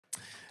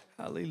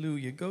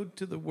Hallelujah. Go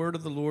to the word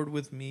of the Lord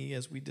with me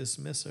as we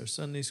dismiss our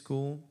Sunday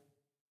school.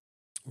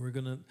 We're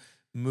going to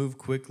move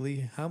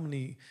quickly. How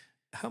many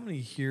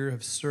here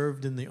have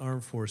served in the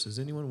armed forces?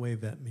 Anyone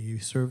wave at me? You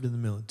served in the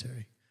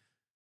military.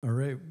 All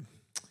right.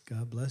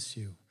 God bless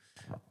you.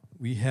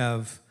 We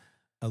have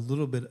a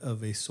little bit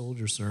of a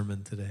soldier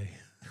sermon today.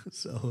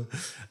 So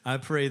I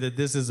pray that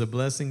this is a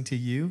blessing to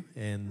you.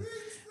 And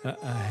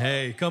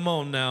hey, come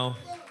on now.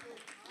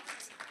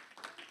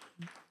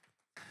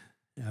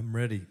 I'm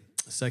ready.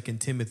 2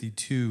 Timothy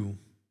 2,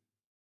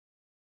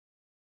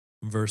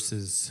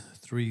 verses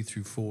 3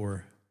 through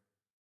 4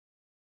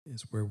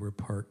 is where we're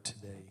parked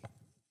today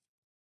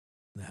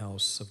in the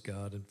house of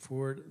God. And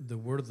for the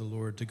word of the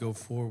Lord to go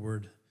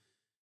forward,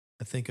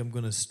 I think I'm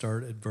going to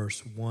start at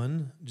verse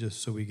 1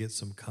 just so we get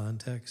some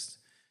context.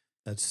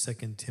 That's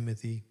 2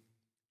 Timothy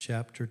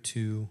chapter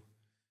 2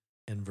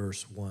 and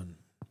verse 1.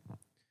 It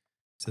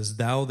says,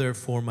 "Thou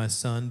therefore, my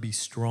son, be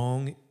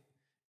strong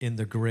in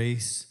the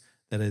grace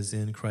that is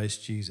in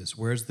Christ Jesus."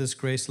 Where's this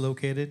grace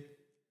located?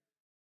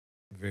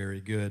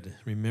 Very good.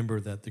 Remember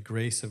that the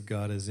grace of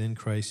God is in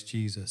Christ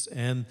Jesus.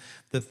 "And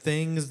the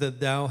things that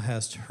thou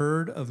hast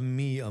heard of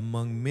me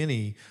among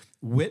many,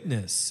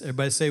 witness."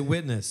 Everybody say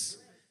witness.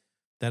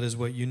 That is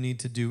what you need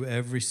to do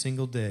every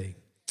single day.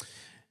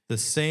 "The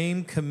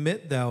same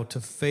commit thou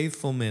to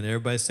faithful men."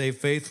 Everybody say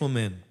faithful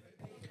men.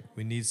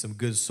 We need some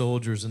good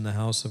soldiers in the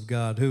house of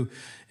God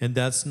and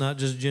that's not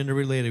just gender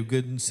related,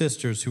 good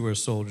sisters who are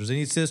soldiers.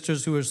 Any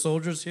sisters who are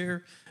soldiers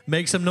here?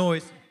 Make some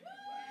noise.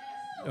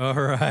 All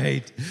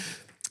right.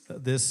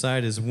 This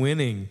side is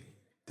winning.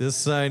 This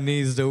side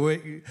needs to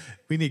win.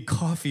 We need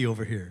coffee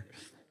over here.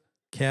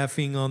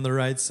 Caffeine on the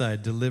right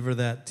side. Deliver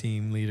that,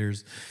 team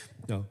leaders.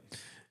 No.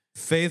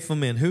 "Faithful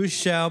men, who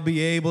shall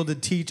be able to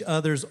teach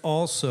others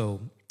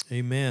also."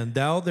 Amen.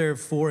 "Thou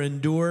therefore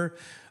endure."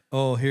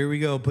 Oh, here we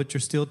go. Put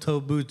your steel-toe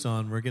boots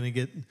on. We're gonna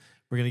get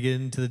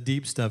into the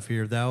deep stuff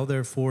here. "Thou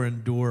therefore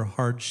endure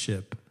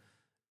hardship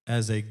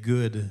as a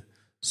good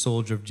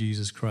soldier of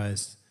Jesus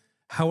Christ."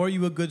 How are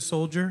you a good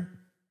soldier?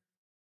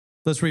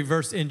 Let's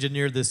reverse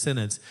engineer this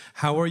sentence.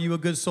 How are you a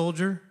good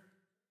soldier?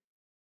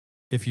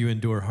 If you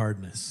endure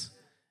hardness.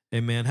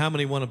 Amen. How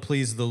many want to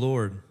please the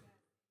Lord?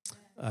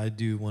 I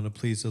do want to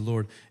please the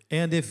Lord.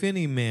 "And if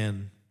any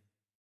man,"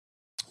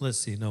 let's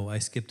see, no, I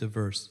skipped a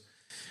verse.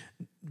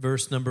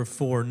 Verse number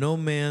 4, "No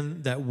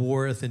man that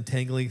warreth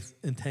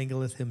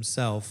entangleth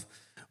himself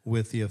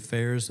with the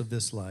affairs of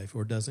this life,"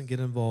 or doesn't get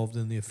involved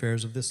in the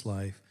affairs of this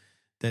life,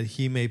 "that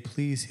he may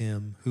please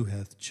him who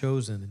hath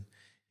chosen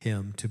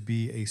him to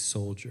be a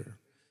soldier.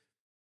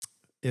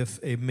 If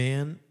a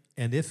man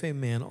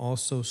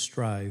also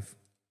strive,"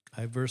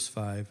 verse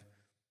 5,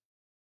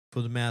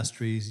 "for the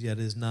masteries, yet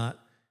is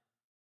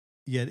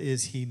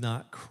he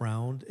not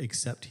crowned,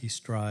 except he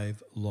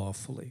strive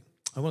lawfully."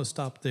 I want to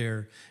stop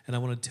there, and I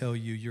want to tell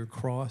you, your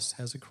cross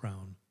has a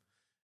crown.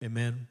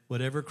 Amen.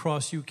 Whatever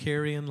cross you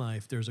carry in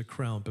life, there's a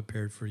crown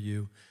prepared for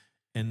you.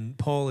 And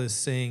Paul is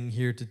saying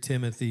here to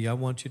Timothy, I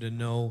want you to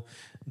know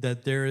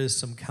that there is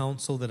some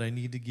counsel that I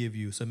need to give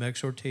you, some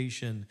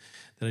exhortation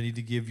that I need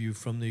to give you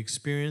from the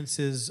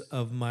experiences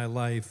of my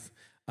life.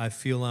 I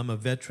feel I'm a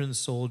veteran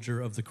soldier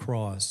of the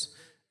cross,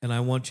 and I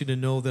want you to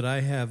know that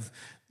I have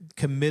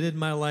committed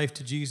my life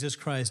to Jesus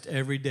Christ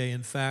every day.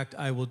 In fact,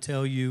 I will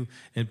tell you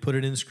and put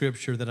it in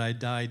Scripture that I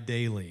die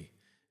daily.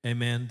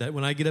 Amen. That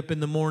when I get up in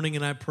the morning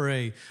and I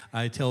pray,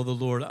 I tell the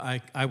Lord,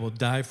 I will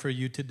die for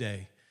you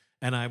today,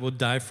 and I will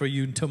die for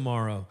you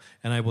tomorrow,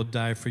 and I will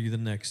die for you the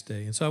next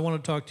day. And so I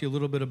want to talk to you a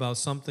little bit about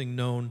something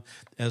known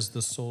as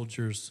the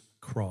soldier's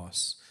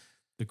cross,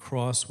 the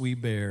cross we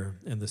bear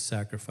and the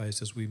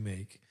sacrifices we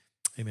make.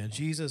 Amen.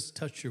 Jesus,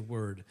 touch your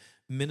word.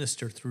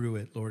 Minister through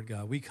it, Lord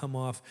God. We come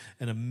off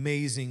an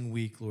amazing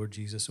week, Lord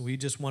Jesus, and we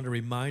just want to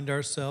remind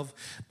ourselves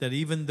that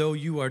even though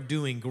you are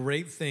doing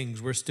great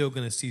things, we're still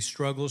going to see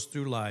struggles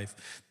through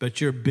life, but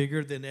you're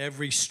bigger than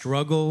every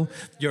struggle.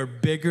 You're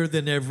bigger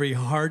than every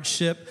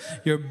hardship.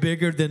 You're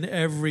bigger than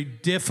every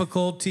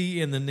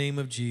difficulty. In the name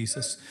of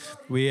Jesus,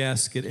 we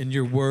ask it, and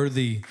you're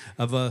worthy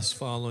of us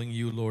following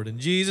you, Lord. In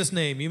Jesus'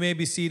 name, you may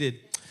be seated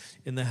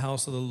in the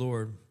house of the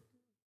Lord.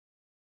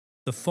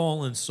 The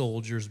fallen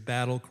soldier's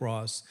battle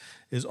cross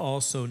is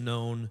also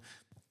known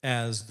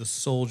as the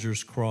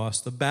soldier's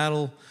cross. The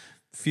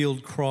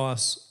battlefield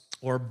cross,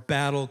 or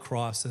battle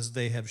cross as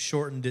they have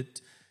shortened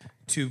it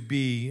to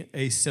be,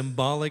 a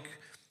symbolic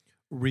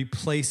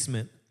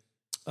replacement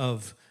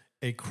of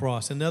a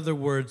cross. In other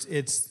words,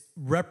 it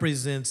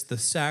represents the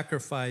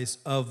sacrifice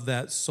of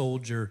that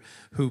soldier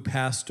who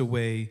passed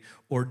away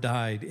or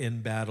died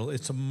in battle.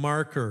 It's a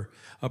marker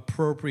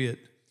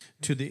appropriate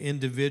to the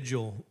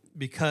individual,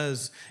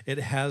 because it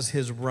has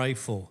his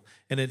rifle,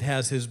 and it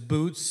has his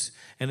boots,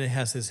 and it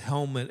has his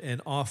helmet,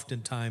 and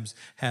oftentimes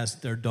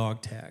has their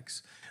dog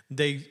tags.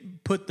 They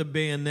put the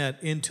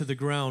bayonet into the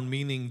ground,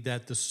 meaning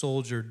that the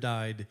soldier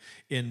died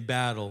in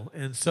battle.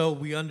 And so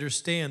we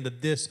understand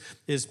that this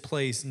is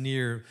placed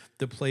near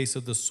the place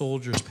of the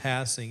soldier's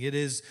passing. It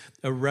is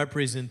a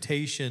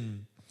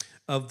representation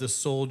of the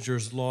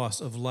soldier's loss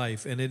of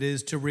life. And it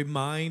is to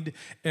remind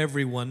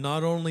everyone,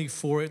 not only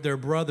for their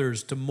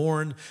brothers to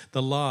mourn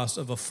the loss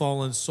of a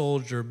fallen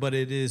soldier, but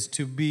it is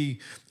to be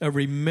a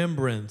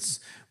remembrance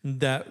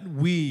that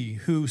we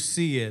who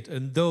see it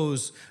and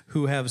those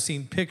who have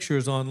seen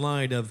pictures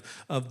online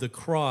of the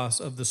cross,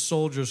 of the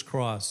soldier's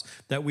cross,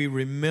 that we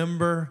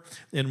remember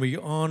and we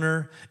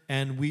honor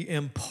and we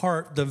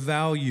impart the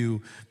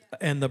value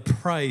and the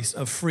price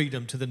of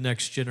freedom to the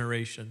next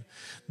generation.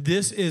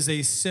 This is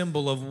a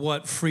symbol of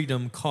what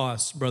freedom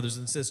costs, brothers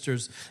and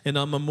sisters. And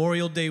on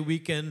Memorial Day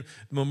weekend,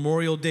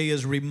 Memorial Day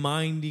is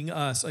reminding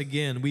us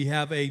again, we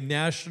have a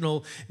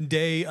national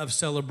day of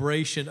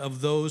celebration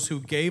of those who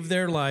gave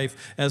their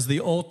life as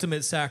the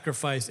ultimate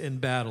sacrifice in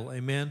battle.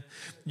 Amen.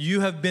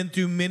 You have been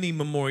through many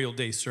Memorial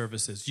Day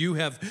services. You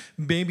have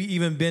maybe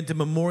even been to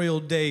Memorial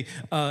Day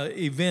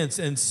events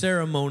and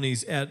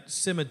ceremonies at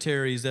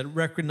cemeteries that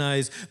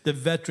recognize the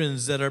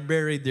veterans that are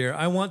buried there.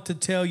 I want to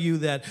tell you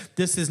that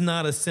this is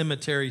not a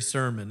cemetery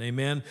sermon.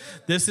 Amen.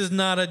 This is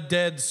not a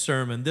dead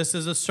sermon. This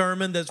is a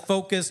sermon that's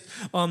focused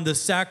on the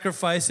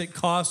sacrifice it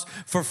costs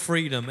for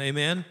freedom.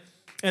 Amen.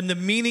 And the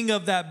meaning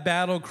of that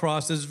battle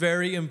cross is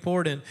very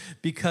important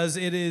because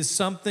it is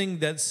something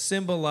that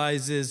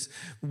symbolizes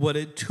what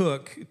it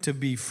took to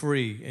be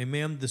free.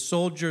 Amen. The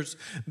soldier's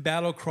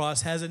battle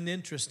cross has an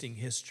interesting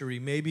history.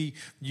 Maybe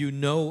you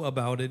know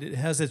about it. It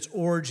has its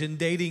origin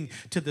dating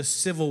to the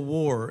Civil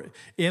War,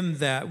 in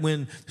that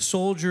when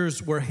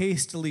soldiers were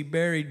hastily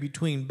buried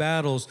between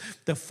battles,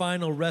 the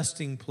final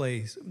resting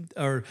place,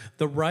 or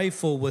the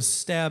rifle was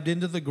stabbed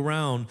into the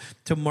ground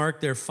to mark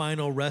their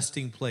final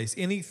resting place.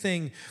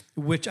 Anything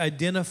which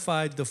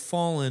identified the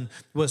fallen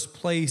was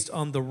placed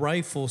on the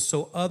rifle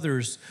so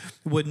others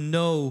would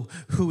know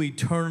who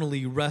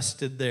eternally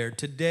rested there.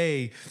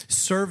 Today,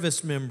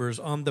 service members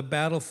on the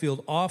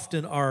battlefield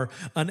often are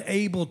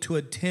unable to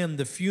attend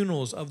the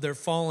funerals of their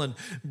fallen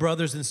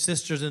brothers and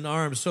sisters in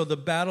arms. So the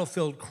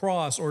battlefield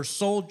cross or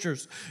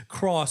soldier's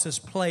cross is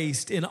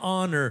placed in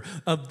honor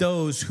of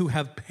those who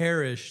have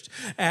perished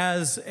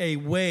as a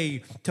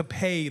way to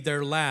pay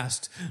their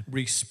last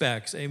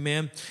respects.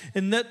 Amen.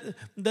 And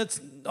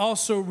that's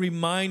also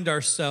remind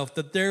ourselves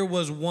that there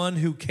was one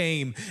who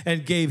came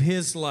and gave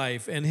his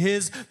life, and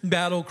his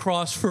battle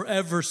cross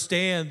forever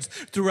stands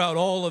throughout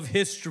all of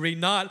history,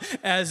 not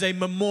as a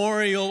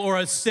memorial or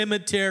a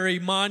cemetery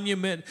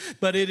monument,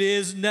 but it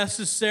is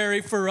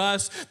necessary for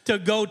us to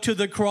go to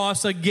the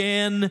cross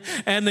again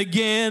and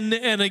again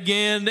and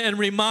again and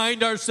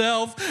remind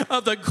ourselves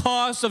of the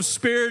cost of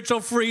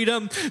spiritual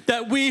freedom,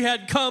 that we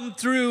had come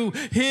through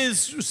his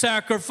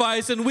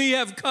sacrifice and we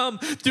have come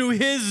through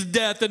his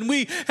death and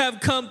we have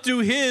come through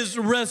his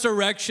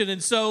resurrection.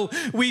 And so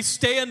we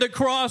stand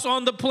across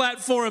on the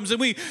platforms and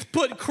we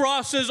put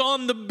crosses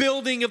on the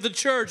building of the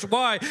church.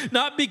 Why?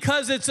 Not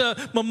because it's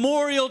a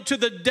memorial to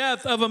the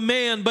death of a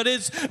man, but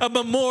it's a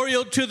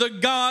memorial to the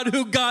God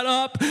who got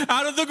up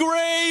out of the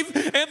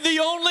grave, and the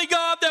only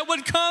God that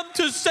would come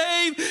to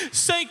save,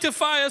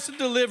 sanctify us, and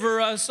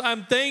deliver us.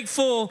 I'm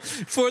thankful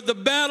for the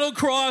battle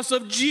cross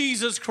of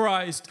Jesus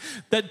Christ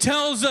that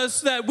tells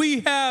us that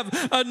we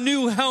have a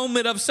new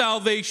helmet of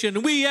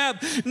salvation. We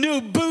have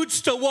new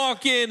boots to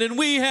walk in, and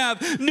we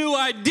have new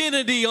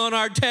identity on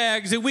our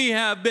tags, and we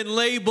have been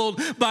labeled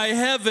by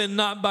heaven,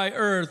 not by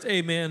earth.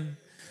 Amen.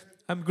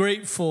 I'm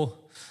grateful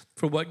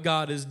for what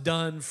God has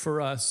done for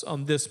us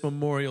on this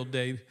Memorial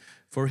Day,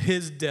 for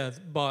his death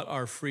bought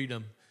our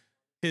freedom.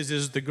 His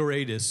is the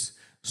greatest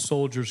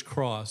soldier's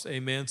cross.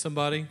 Amen,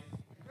 somebody?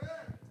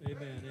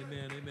 Amen,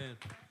 amen, amen.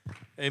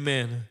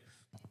 Amen.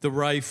 The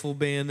rifle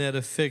bayonet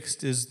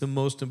affixed is the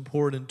most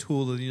important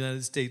tool of the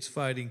United States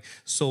fighting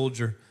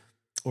soldier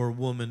or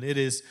woman. It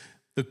is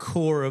the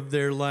core of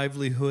their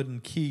livelihood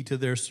and key to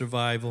their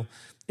survival.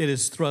 It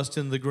is thrust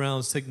in the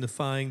ground,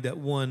 signifying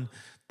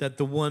that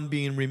the one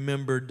being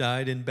remembered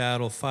died in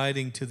battle,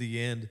 fighting to the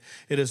end.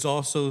 It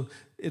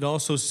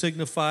also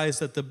signifies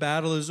that the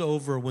battle is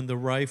over when the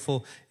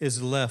rifle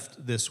is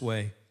left this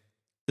way.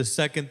 The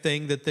second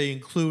thing that they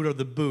include are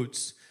the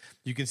boots.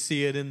 You can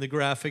see it in the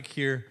graphic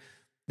here.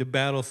 The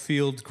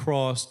battlefield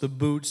cross. The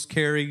boots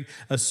carry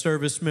a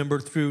service member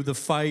through the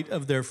fight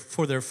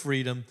for their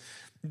freedom.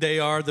 They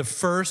are the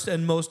first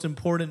and most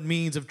important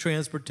means of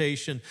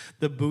transportation.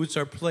 The boots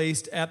are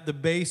placed at the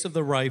base of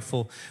the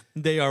rifle.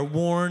 They are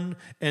worn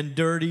and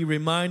dirty,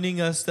 reminding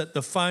us that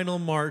the final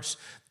march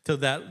to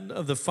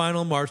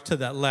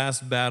that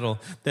last battle,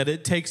 that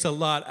it takes a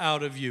lot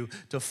out of you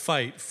to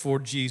fight for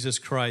Jesus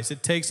Christ.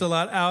 It takes a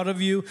lot out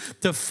of you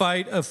to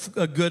fight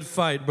a good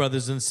fight,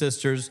 brothers and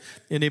sisters.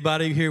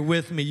 Anybody here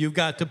with me? You've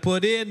got to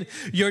put in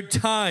your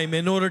time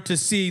in order to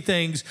see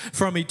things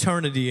from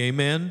eternity.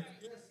 Amen.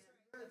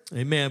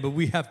 Amen. But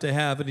we have to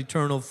have an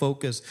eternal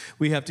focus.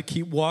 We have to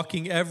keep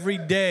walking every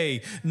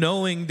day,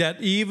 knowing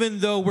that even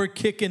though we're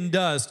kicking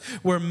dust,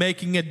 we're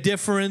making a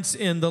difference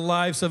in the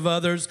lives of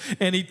others,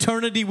 and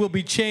eternity will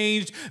be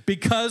changed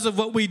because of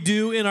what we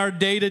do in our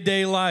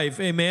day-to-day life.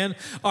 Amen.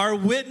 Our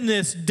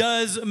witness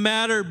does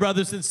matter,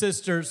 brothers and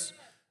sisters.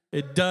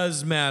 It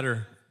does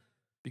matter.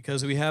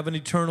 Because we have an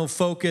eternal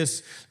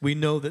focus, we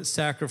know that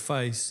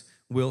sacrifice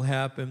will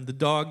happen. The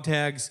dog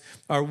tags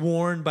are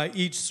worn by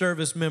each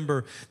service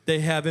member. They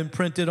have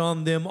imprinted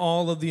on them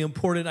all of the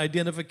important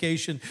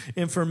identification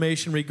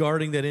information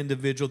regarding that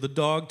individual. The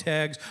dog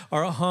tags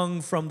are hung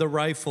from the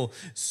rifle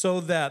so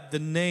that the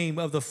name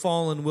of the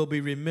fallen will be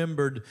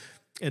remembered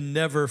and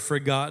never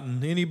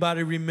forgotten.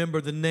 Anybody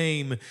remember the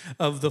name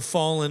of the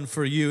fallen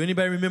for you?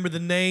 Anybody remember the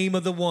name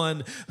of the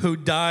one who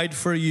died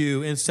for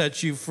you and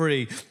set you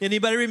free?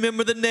 Anybody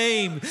remember the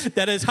name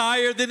that is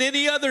higher than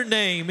any other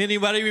name?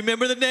 Anybody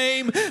remember the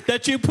name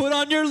that you put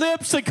on your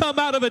lips to come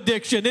out of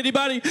addiction?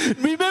 Anybody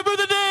remember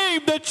the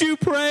name that you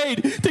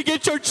prayed to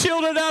get your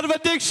children out of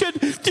addiction?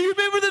 Do you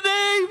remember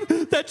the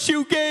name that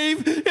you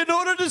gave in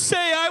order to say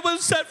I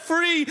was set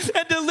free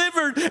and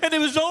delivered, and it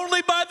was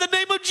only by the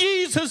name of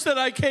Jesus that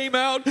I came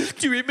out?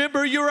 Do you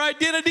remember your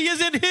identity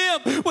is in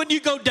Him when you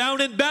go down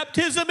in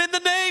baptism in the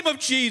name of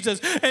Jesus,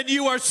 and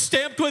you are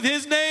stamped with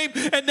His name,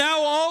 and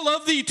now all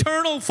of the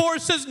eternal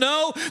forces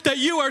know that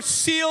you are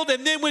sealed.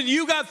 And then when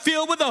you got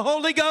filled with the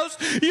Holy Ghost,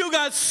 you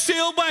got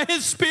sealed by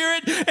His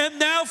Spirit, and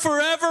now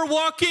forever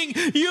walking.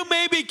 You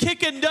may be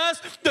kicking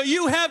dust, but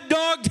you have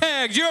dog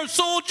tags. You're a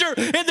soldier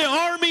in the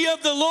army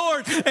of the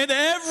Lord, and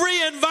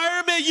every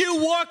environment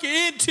you walk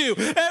into,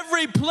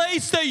 every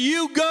place that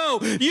you go,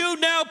 you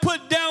now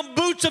put down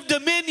boots of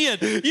dominion.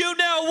 You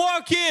now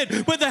walk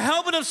in with the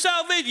helmet of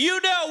salvation.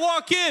 You now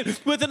walk in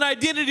with an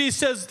identity that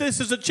says, this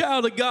is a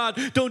child of God.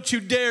 Don't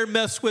you dare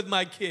mess with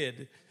my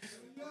kid.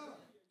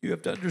 You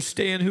have to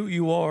understand who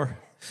you are.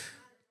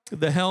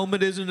 The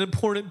helmet is an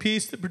important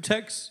piece that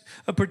protects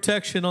a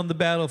protection on the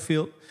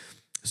battlefield.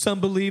 Some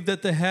believe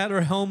that the hat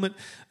or helmet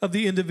of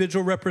the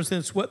individual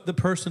represents what the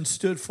person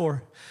stood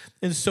for.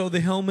 And so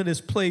the helmet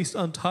is placed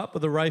on top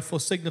of the rifle,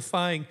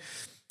 signifying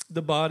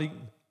the body,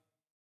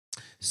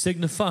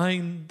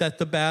 signifying that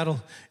the battle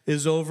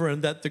is over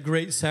and that a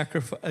great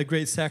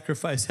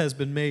sacrifice has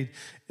been made.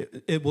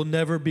 It will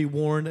never be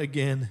worn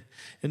again.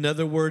 In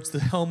other words, the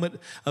helmet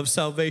of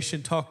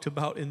salvation talked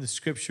about in the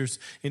scriptures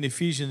in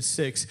Ephesians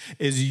 6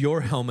 is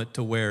your helmet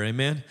to wear.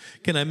 Amen.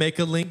 Can I make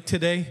a link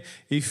today?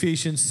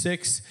 Ephesians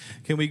 6.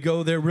 Can we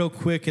go there real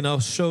quick and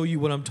I'll show you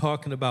what I'm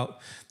talking about.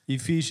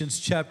 Ephesians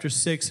chapter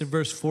 6 and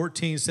verse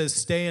 14 says,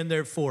 stand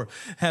therefore,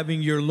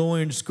 having your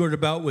loins girded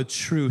about with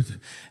truth.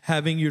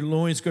 Having your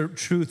loins girded with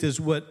truth is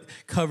what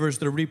covers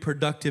the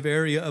reproductive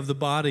area of the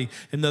body.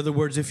 In other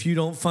words, if you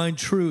don't find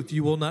truth,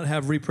 you will not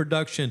have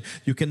reproduction.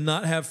 You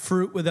cannot have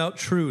fruit without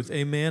truth.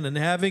 Amen. And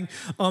having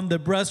on the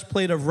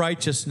breastplate of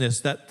righteousness,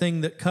 that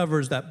thing that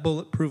covers that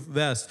bulletproof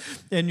vest,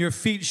 and your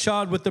feet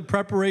shod with the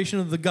preparation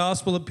of the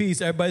gospel of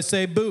peace. Everybody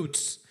say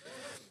boots.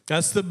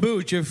 That's the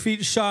boot. Your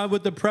feet shod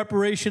with the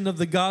preparation of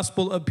the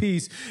gospel of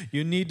peace.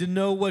 You need to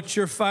know what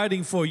you're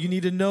fighting for. You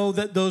need to know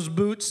that those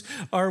boots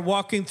are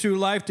walking through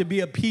life to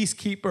be a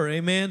peacekeeper,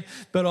 amen,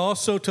 but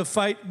also to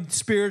fight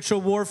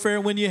spiritual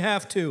warfare when you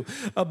have to.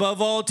 Above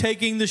all,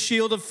 taking the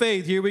shield of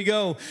faith. Here we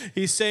go.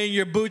 He's saying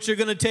your boots are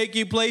going to take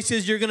you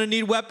places. You're going to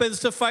need weapons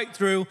to fight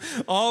through.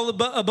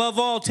 Above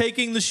all,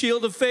 taking the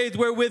shield of faith,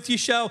 wherewith you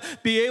shall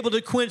be able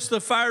to quench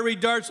the fiery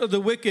darts of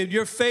the wicked.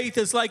 Your faith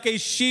is like a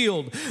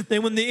shield.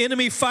 And when the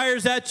enemy fires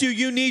at you,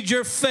 you need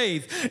your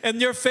faith. And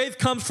your faith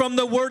comes from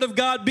the word of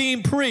God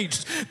being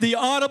preached. The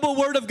audible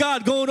word of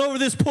God going over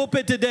this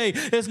pulpit today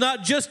is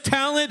not just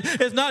talent.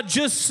 It's not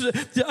just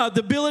the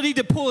ability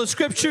to pull the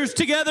scriptures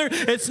together.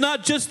 It's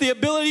not just the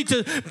ability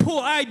to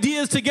pull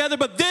ideas together,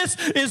 but this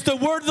is the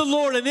word of the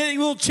Lord, and it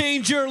will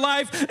change your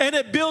life, and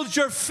it builds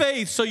your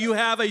faith so you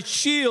have a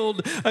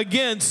shield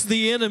against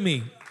the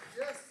enemy.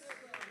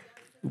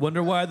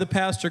 Wonder why the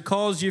pastor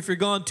calls you if you're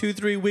gone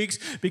 2-3 weeks?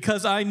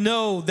 Because I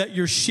know that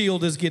your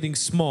shield is getting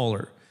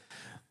smaller,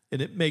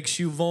 and it makes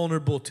you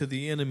vulnerable to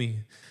the enemy.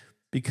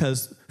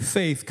 Because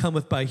faith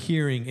cometh by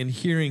hearing, and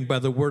hearing by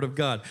the word of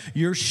God.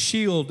 Your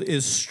shield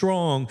is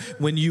strong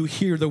when you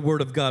hear the word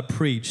of God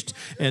preached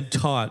and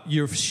taught.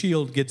 Your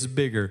shield gets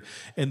bigger.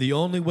 And the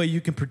only way you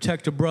can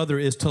protect a brother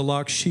is to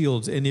lock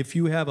shields. And if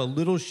you have a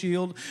little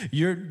shield,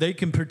 they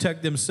can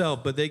protect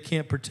themselves, but they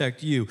can't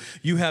protect you.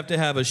 You have to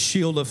have a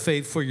shield of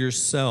faith for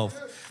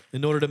yourself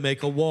in order to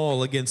make a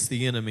wall against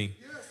the enemy.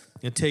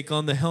 And take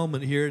on the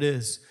helmet, here it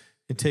is,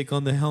 and take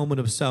on the helmet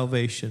of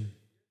salvation,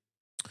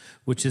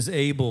 which is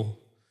able,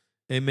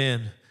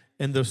 amen,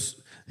 and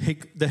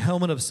the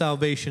helmet of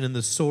salvation and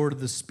the sword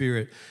of the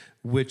Spirit,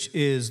 which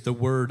is the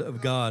word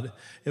of God.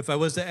 If I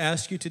was to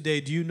ask you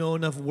today, do you know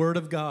enough word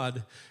of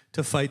God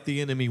to fight the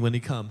enemy when he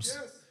comes?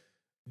 Yes.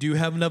 Do you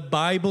have enough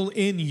Bible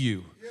in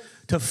you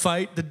to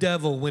fight the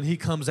devil when he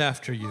comes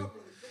after you?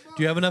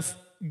 Do you have enough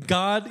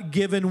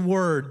God-given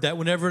word that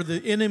whenever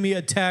the enemy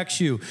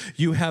attacks you,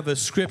 you have a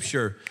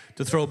scripture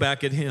to throw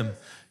back at him?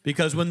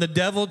 Because when the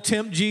devil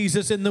tempted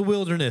Jesus in the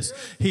wilderness,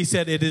 he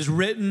said, it is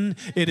written,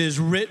 it is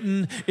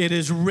written, it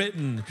is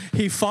written.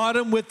 He fought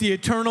him with the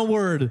eternal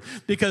word,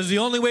 because the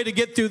only way to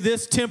get through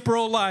this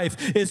temporal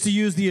life is to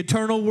use the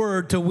eternal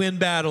word to win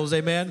battles,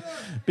 amen?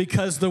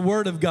 Because the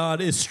word of God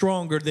is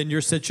stronger than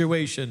your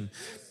situation.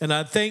 And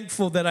I'm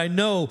thankful that I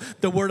know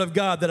the word of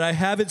God, that I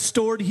have it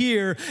stored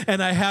here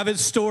and I have it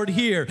stored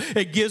here.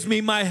 It gives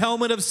me my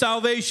helmet of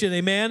salvation,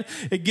 amen?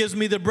 It gives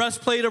me the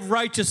breastplate of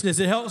righteousness.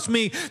 It helps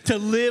me to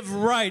live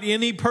right.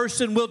 Any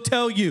person will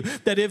tell you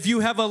that if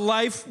you have a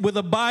life with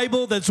a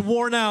Bible that's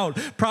worn out,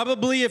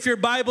 probably if your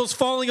Bible's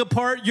falling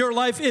apart, your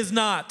life is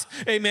not,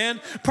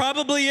 amen?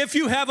 Probably if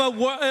you have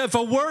if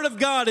a word of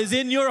God is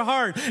in your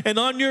heart and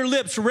on your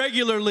lips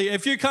regularly,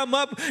 if you come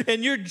up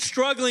and you're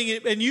struggling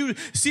and you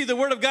see the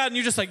word of God and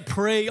you're just like,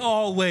 pray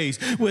always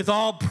with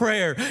all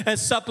prayer and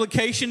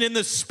supplication in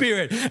the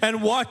Spirit,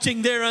 and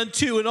watching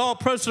thereunto in all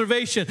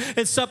preservation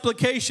and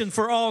supplication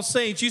for all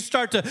saints. You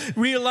start to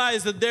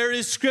realize that there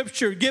is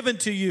scripture given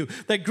to you,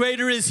 that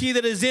greater is he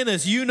that is in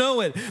us, you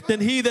know it, than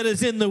he that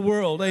is in the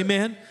world.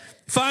 Amen.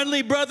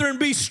 Finally, brethren,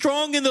 be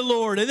strong in the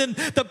Lord, and in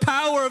the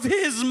power of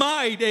his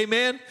might.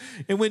 Amen.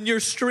 And when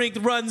your strength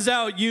runs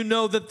out, you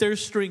know that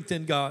there's strength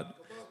in God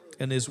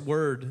and his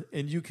word,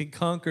 and you can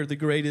conquer the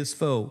greatest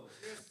foe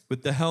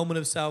with the helmet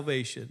of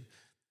salvation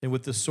and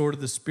with the sword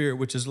of the Spirit,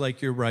 which is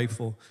like your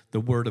rifle, the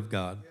word of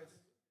God.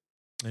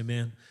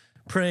 Amen.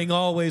 Praying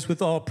always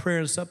with all prayer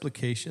and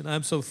supplication.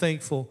 I'm so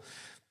thankful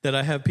that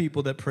I have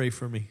people that pray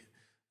for me.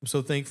 I'm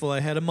so thankful I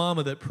had a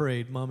mama that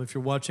prayed. Mom, if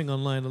you're watching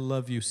online, I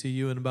love you. See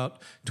you in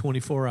about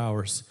 24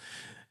 hours.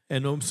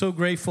 And I'm so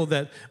grateful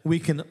that we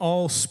can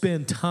all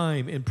spend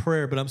time in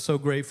prayer, but I'm so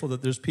grateful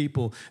that there's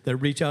people that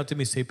reach out to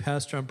me and say,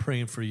 Pastor, I'm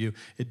praying for you.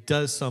 It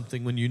does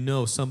something when you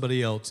know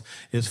somebody else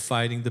is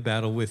fighting the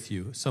battle with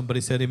you. Somebody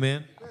said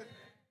amen?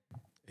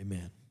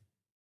 Amen.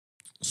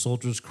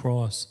 Soldier's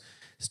Cross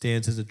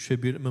stands as a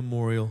tribute and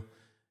memorial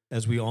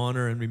as we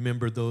honor and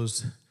remember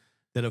those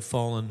that have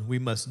fallen. We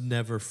must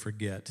never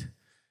forget.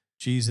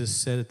 Jesus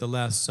said at the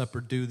Last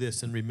Supper, do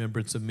this in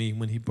remembrance of me,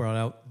 when he brought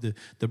out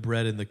the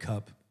bread and the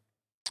cup.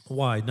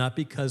 Why? Not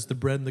because the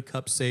bread and the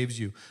cup saves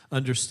you.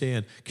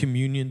 Understand,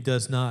 communion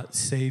does not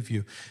save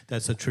you.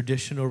 That's a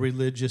traditional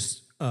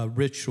religious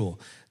ritual.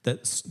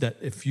 That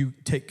if you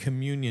take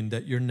communion,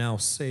 that you're now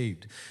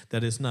saved.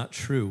 That is not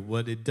true.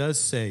 What it does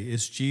say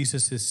is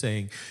Jesus is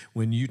saying,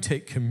 when you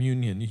take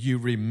communion, you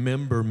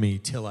remember me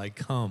till I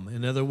come.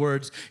 In other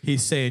words,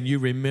 he's saying, you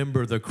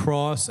remember the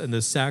cross and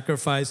the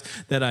sacrifice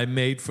that I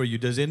made for you.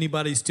 Does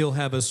anybody still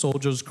have a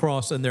soldier's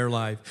cross in their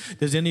life?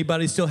 Does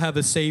anybody still have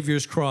a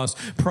Savior's cross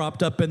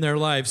propped up in their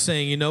life,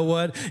 saying, you know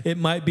what? It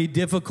might be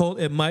difficult,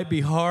 it might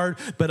be hard,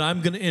 but I'm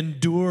going to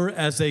endure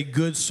as a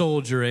good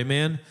soldier.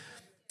 Amen?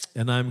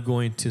 And I'm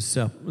going to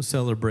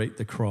celebrate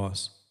the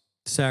cross,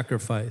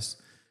 sacrifice.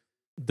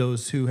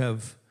 Those who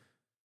have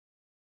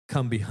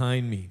come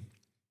behind me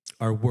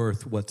are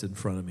worth what's in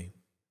front of me.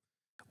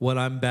 What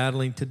I'm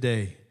battling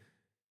today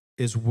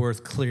is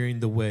worth clearing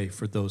the way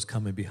for those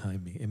coming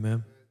behind me.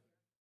 Amen?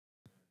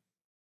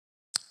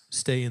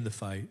 Stay in the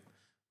fight.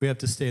 We have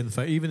to stay in the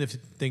fight, even if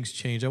things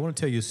change. I want to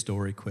tell you a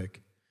story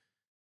quick,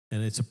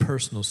 and it's a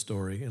personal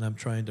story, and I'm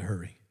trying to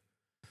hurry,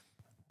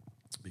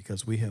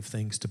 because we have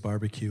things to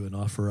barbecue and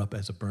offer up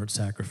as a burnt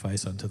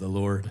sacrifice unto the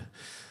Lord.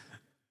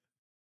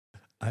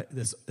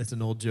 That's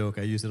an old joke.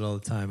 I use it all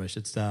the time. I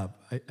should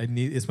stop.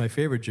 It's my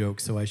favorite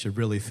joke, so I should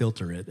really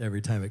filter it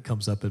every time it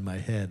comes up in my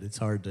head. It's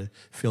hard to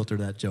filter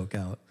that joke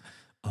out.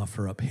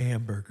 Offer up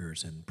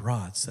hamburgers and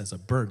brats as a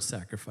burnt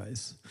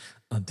sacrifice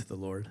unto the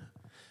Lord.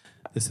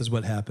 This is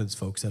what happens,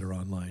 folks that are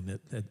online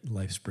at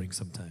LifeSpring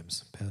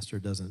sometimes. Pastor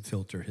doesn't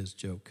filter his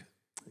joke.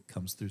 It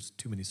comes through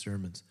too many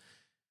sermons.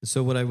 And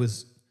so what I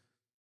was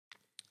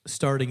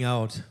starting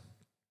out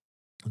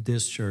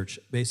this church,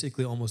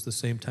 basically almost the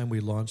same time we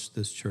launched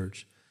this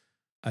church,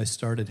 I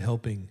started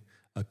helping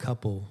a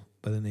couple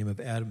by the name of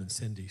Adam and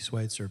Cindy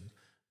Schweitzer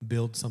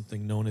build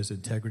something known as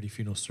Integrity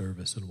Funeral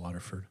Service in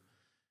Waterford.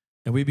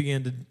 And we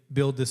began to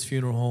build this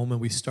funeral home,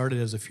 and we started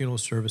as a funeral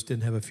service,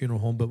 didn't have a funeral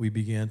home, but we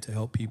began to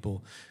help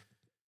people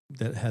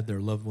that had their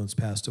loved ones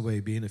passed away.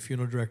 Being a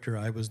funeral director,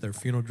 I was their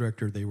funeral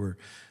director. They were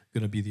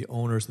going to be the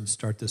owners and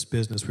start this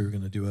business. We were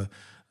going to do a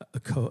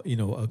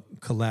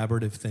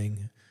collaborative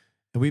thing.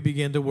 And we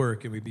began to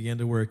work,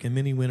 And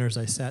many winters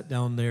I sat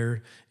down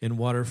there in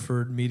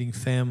Waterford, meeting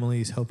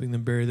families, helping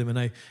them bury them. And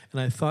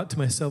I thought to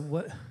myself,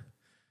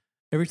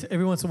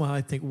 every once in a while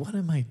I think, what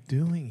am I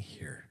doing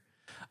here?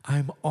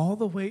 I'm all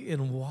the way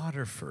in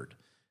Waterford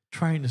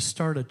trying to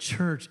start a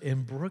church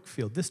in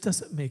Brookfield. This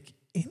doesn't make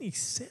any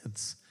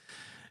sense.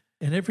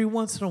 And every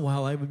once in a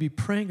while I would be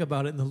praying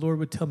about it, and the Lord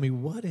would tell me,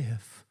 what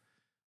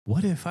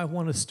if I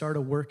want to start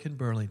a work in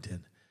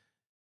Burlington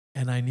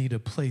and I need a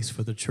place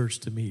for the church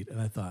to meet?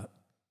 And I thought,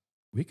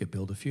 we could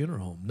build a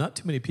funeral home. Not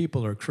too many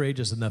people are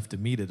courageous enough to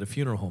meet at a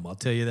funeral home, I'll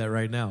tell you that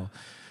right now.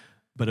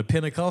 But a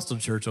Pentecostal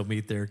church will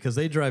meet there because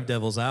they drive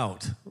devils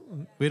out.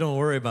 We don't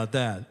worry about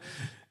that.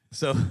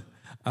 So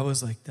I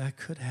was like, that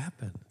could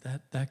happen.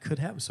 That could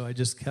happen. So I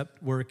just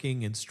kept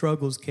working, and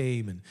struggles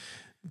came, and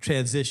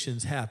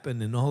transitions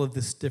happened, and all of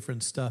this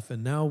different stuff.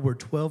 And now we're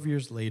 12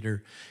 years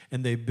later,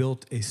 and they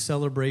built a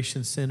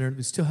celebration center.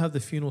 We still have the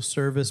funeral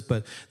service,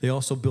 but they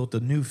also built a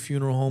new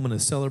funeral home and a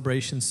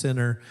celebration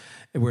center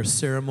where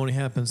ceremony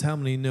happens. How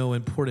many know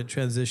important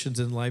transitions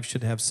in life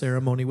should have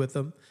ceremony with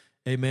them?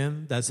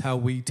 Amen. That's how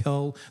we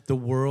tell the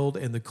world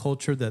and the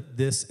culture that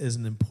this is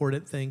an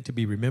important thing to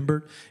be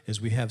remembered,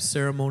 is we have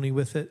ceremony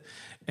with it.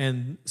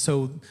 And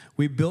so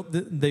we built,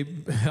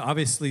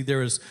 obviously there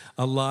was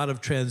a lot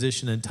of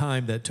transition and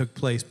time that took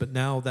place, but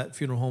now that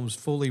funeral home is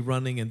fully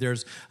running, and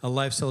there's a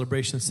life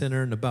celebration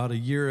center. And about a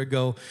year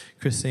ago,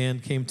 Chris Ann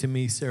came to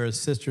me, Sarah's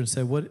sister, and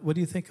said, what do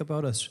you think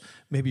about us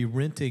maybe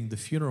renting the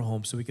funeral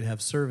home so we could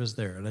have service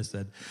there? And I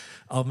said,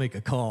 I'll make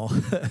a call.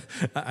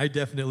 I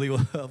definitely will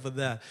help with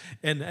that.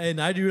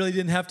 And I really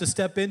didn't have to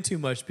step in too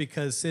much,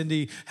 because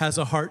Cindy has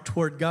a heart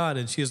toward God,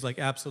 and she was like,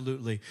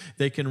 absolutely.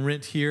 They can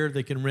rent here.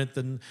 They can rent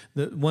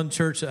the one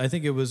church. I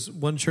think it was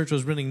one church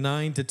was renting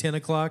 9 to 10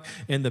 o'clock,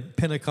 and the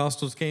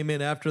Pentecostals came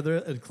in after there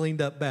and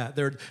cleaned up bat.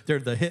 They're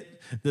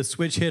the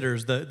switch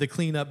hitters, the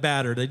cleanup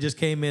batter. They just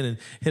came in and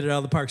hit it out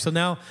of the park. So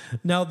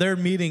now they're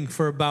meeting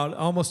for about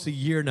almost a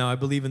year now, I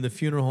believe, in the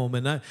funeral home,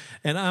 and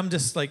I'm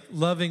just like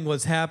loving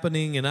what's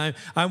happening. And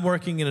I'm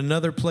working in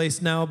another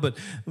place now, but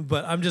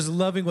I'm just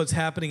loving what's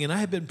happening. And I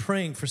have been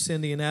praying for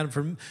Cindy and Adam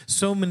for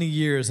so many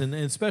years, and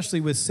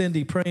especially with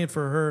Cindy, praying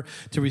for her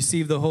to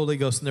receive the Holy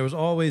Ghost. And there was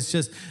always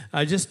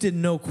I just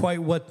didn't know quite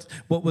what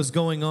was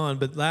going on.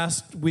 But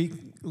last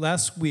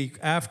week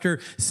after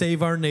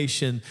Save Our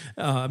Nation,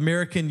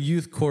 American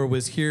Youth Corps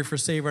was here for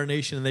Save Our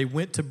Nation, and they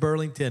went to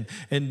Burlington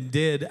and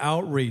did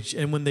outreach.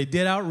 And when they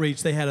did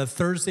outreach, they had a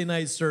Thursday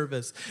night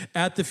service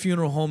at the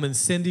funeral home, and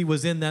Cindy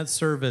was in that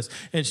service,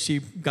 and she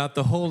got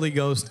the Holy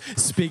Ghost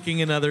speaking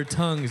in other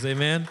tongues.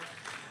 Amen.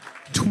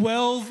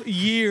 12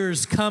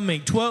 years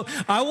coming.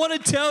 12. I want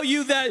to tell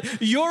you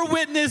that your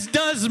witness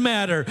does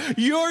matter.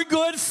 Your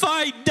good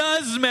fight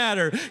does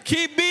matter.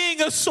 Keep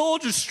being a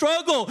soldier.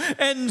 Struggle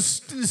and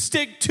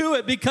stick to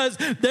it, because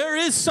there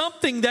is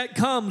something that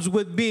comes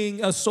with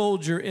being a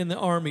soldier in the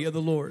army of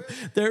the Lord.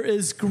 There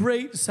is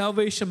great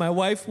salvation. My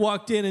wife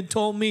walked in and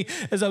told me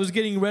as I was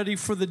getting ready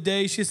for the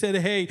day, she said,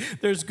 hey,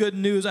 there's good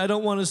news. I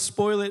don't want to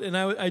spoil it. And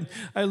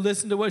I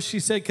listened to what she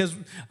said, because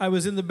I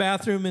was in the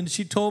bathroom, and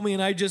she told me,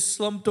 and I just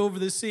slumped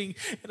over the scene,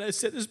 and I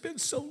said, it's been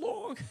so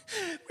long.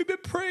 We've been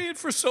praying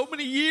for so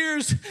many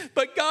years,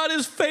 but God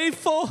is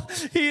faithful.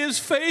 He is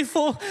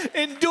faithful.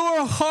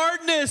 Endure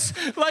hardness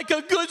like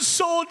a good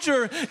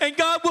soldier, and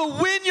God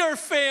will win your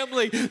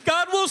family.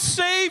 God will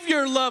save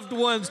your loved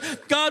ones.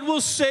 God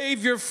will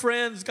save your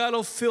friends. God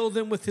will fill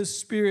them with His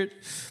Spirit,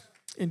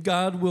 and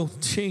God will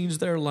change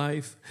their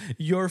life.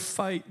 Your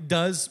fight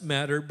does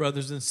matter,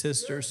 brothers and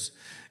sisters.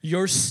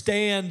 Your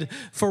stand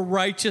for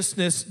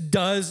righteousness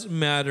does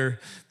matter.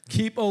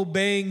 Keep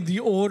obeying the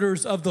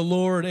orders of the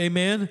Lord.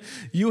 Amen.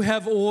 You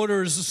have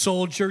orders,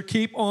 soldier.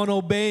 Keep on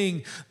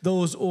obeying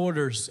those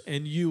orders,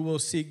 and you will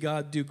see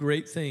God do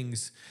great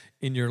things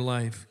in your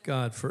life.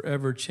 God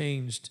forever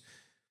changed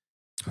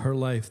her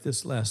life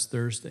this last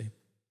Thursday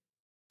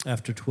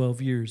after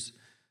 12 years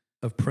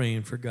of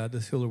praying for God to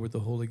fill her with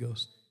the Holy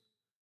Ghost.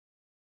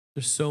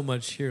 There's so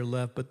much here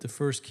left, but the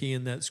first key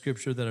in that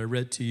scripture that I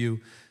read to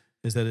you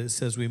is that it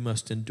says we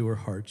must endure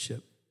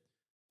hardship.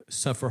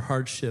 Suffer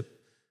hardship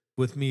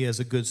with me as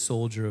a good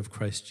soldier of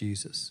Christ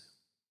Jesus.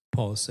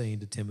 Paul is saying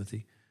to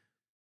Timothy,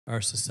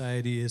 our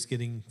society is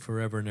getting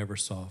forever and ever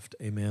soft.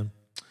 Amen.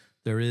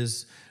 There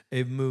is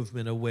a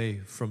movement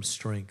away from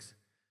strength.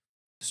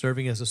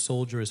 Serving as a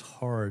soldier is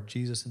hard.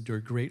 Jesus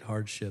endured great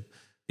hardship.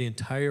 The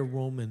entire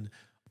Roman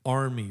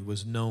army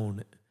was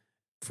known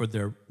for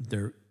the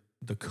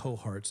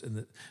cohorts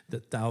and the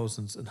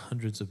thousands and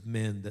hundreds of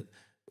men that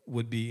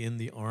would be in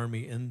the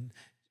army. And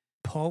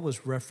Paul was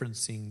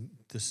referencing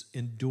this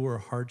endure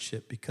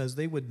hardship because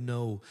they would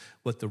know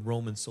what the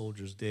Roman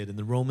soldiers did. And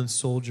the Roman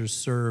soldiers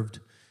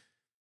served,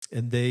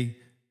 and they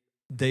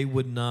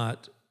would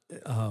not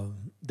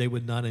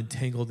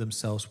entangle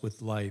themselves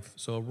with life.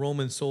 So a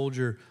Roman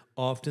soldier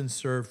often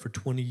served for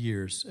 20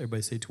 years.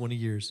 Everybody say 20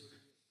 years.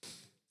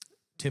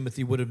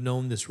 Timothy would have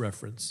known this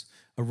reference.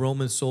 A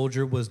Roman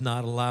soldier was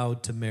not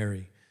allowed to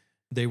marry.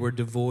 They were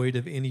devoid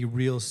of any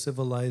real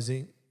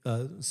civilizing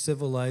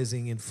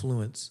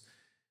influence.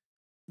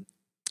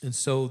 And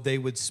so they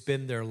would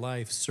spend their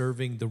life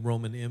serving the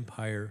Roman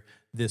Empire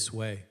this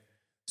way.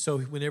 So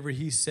whenever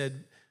he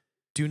said,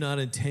 do not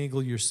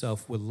entangle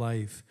yourself with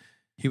life,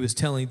 he was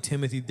telling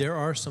Timothy, there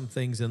are some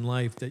things in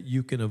life that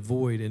you can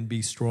avoid and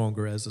be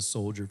stronger as a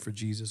soldier for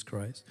Jesus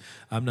Christ.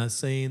 I'm not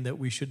saying that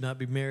we should not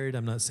be married.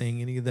 I'm not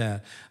saying any of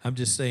that. I'm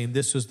just saying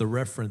this was the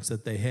reference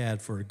that they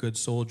had for a good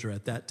soldier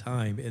at that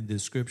time in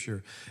this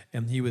scripture.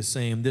 And he was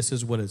saying, this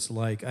is what it's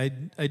like. I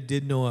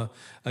did know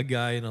a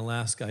guy in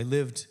Alaska. I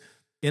lived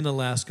in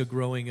Alaska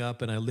growing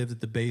up, and I lived at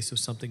the base of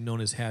something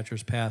known as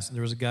Hatcher's Pass. And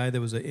there was a guy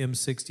that was an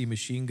M60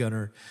 machine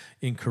gunner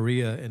in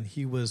Korea, and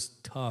he was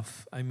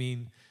tough. I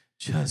mean,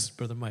 just,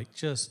 Brother Mike,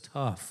 just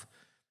tough.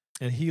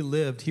 And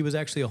he was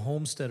actually a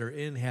homesteader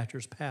in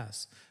Hatcher's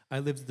Pass. I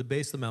lived at the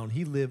base of the mountain.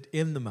 He lived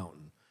in the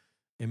mountain.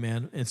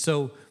 Amen. And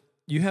so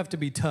you have to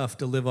be tough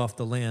to live off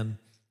the land.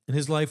 And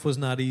his life was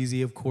not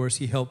easy, of course.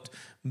 He helped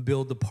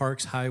build the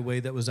Parks Highway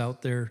that was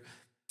out there,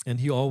 and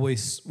he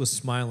always was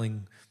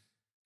smiling.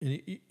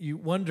 And you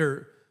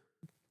wonder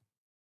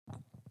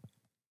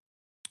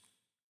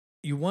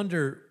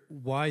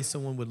why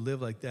someone would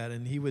live like that.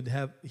 And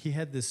he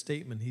had this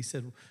statement. He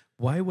said,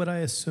 "Why would I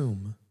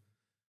assume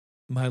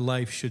my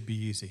life should be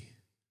easy?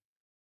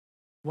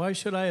 Why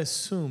should I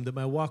assume that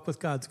my walk with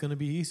God's going to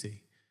be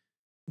easy?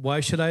 Why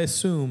should I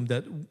assume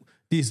that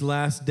these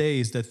last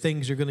days that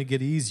things are going to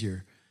get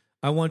easier?"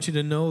 I want you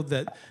to know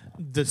that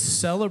the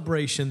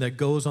celebration that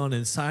goes on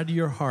inside of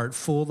your heart,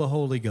 full of the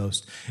Holy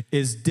Ghost,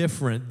 is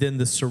different than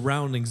the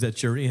surroundings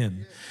that you're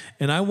in.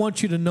 And I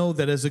want you to know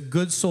that as a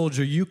good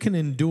soldier, you can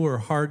endure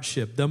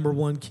hardship. Number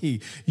one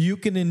key, you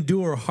can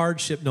endure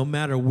hardship no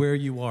matter where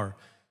you are.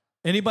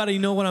 Anybody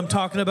know what I'm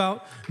talking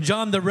about?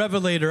 John the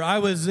Revelator. I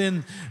was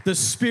in the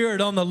Spirit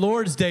on the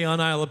Lord's Day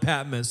on Isle of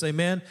Patmos.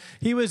 Amen.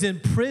 He was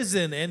in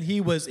prison and he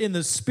was in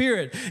the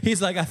Spirit.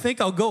 He's like, I think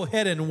I'll go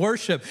ahead and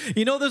worship.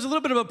 You know, there's a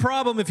little bit of a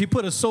problem if you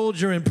put a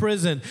soldier in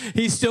prison.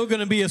 He's still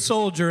going to be a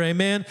soldier.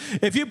 Amen.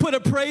 If you put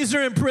a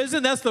praiser in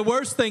prison, that's the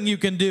worst thing you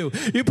can do.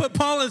 You put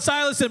Paul and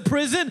Silas in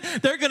prison,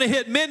 they're going to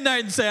hit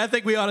midnight and say, I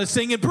think we ought to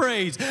sing and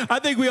praise. I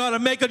think we ought to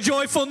make a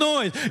joyful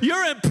noise.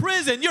 You're in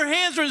prison. Your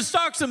hands are in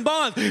stocks and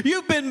bonds.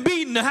 You've been beaten.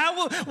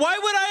 Why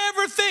would I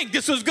ever think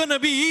this was going to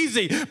be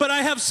easy? But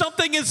I have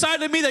something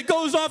inside of me that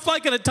goes off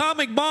like an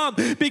atomic bomb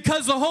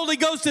because the Holy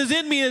Ghost is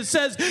in me and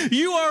says,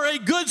 you are a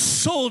good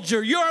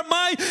soldier. You are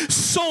my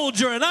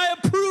soldier, and I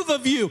approve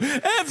of you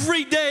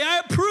every day.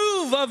 I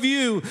approve of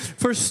you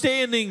for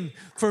standing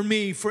for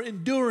me, for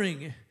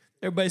enduring.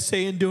 Everybody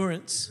say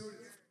endurance.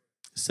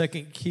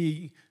 Second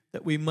key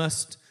that we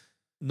must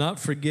not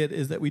forget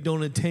is that we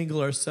don't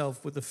entangle ourselves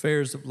with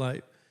affairs of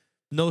life.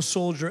 No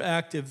soldier in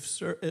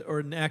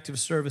active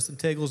service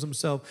entangles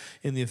himself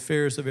in the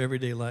affairs of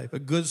everyday life. A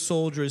good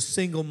soldier is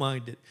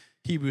single-minded.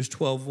 Hebrews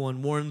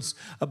 12:1 warns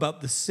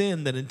about the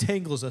sin that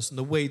entangles us and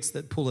the weights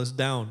that pull us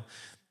down.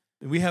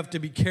 We have to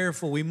be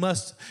careful. We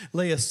must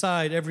lay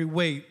aside every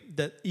weight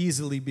that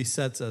easily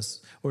besets us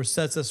or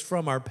sets us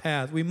from our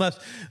path. We must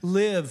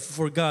live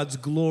for God's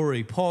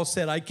glory. Paul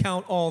said, I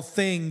count all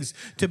things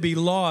to be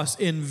lost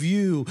in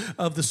view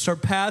of the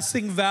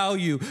surpassing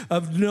value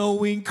of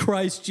knowing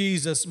Christ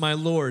Jesus, my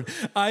Lord.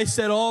 I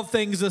set all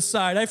things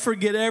aside. I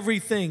forget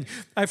everything.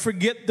 I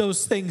forget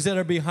those things that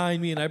are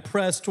behind me, and I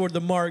press toward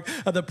the mark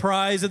of the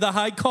prize of the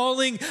high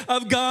calling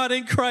of God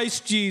in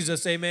Christ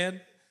Jesus.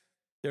 Amen.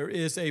 There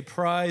is a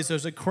prize,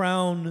 there's a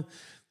crown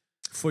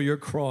for your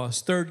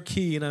cross. Third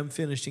key, and I'm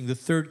finishing. The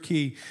third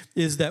key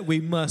is that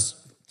we must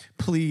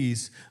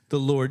please the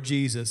Lord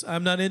Jesus.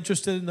 I'm not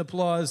interested in the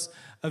applause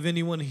of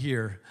anyone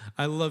here.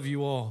 I love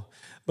you all.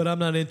 But I'm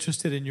not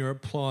interested in your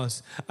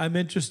applause. I'm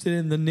interested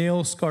in the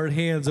nail-scarred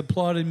hands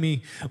applauding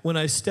me when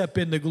I step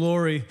into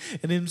glory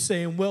and him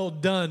saying, well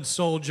done,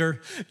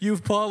 soldier. You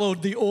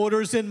followed the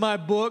orders in my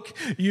book.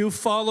 You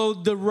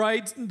followed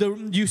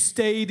you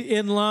stayed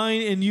in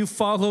line and you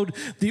followed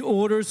the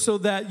orders so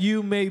that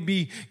you may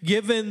be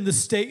given the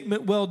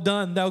statement, well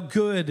done, thou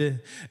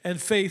good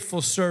and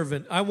faithful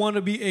servant. I want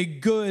to be a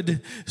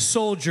good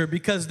soldier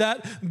because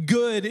that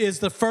good is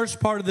the first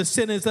part of the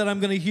sentence that I'm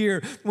going to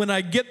hear when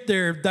I get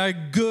there,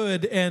 thy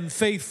good and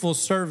faithful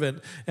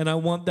servant, and I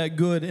want that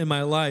good in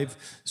my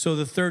life. So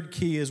the third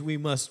key is we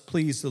must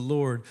please the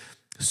Lord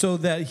so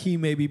that he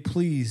may be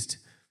pleased.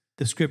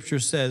 The scripture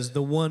says,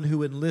 the one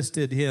who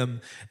enlisted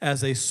him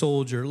as a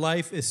soldier.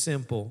 Life is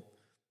simple.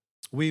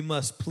 We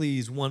must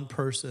please one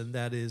person,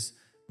 that is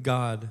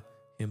God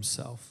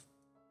himself.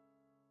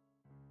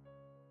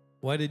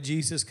 Why did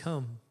Jesus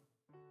come?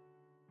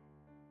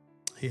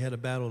 He had a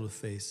battle to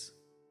face.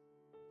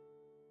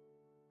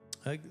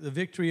 The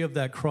victory of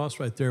that cross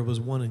right there was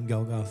won in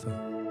Golgotha.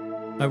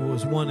 I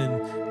was won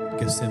in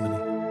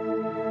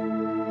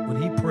Gethsemane. When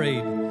he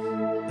prayed,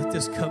 let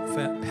this cup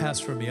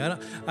pass from me.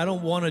 I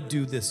don't want to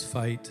do this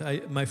fight.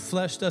 My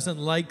flesh doesn't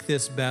like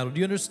this battle. Do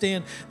you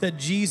understand that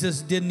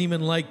Jesus didn't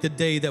even like the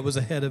day that was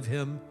ahead of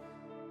him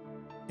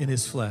in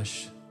his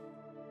flesh?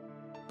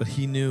 But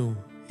he knew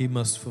he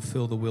must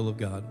fulfill the will of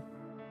God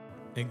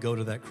and go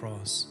to that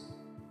cross.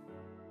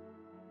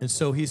 And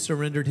so he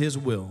surrendered his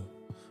will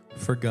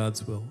for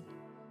God's will.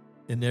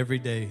 And every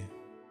day,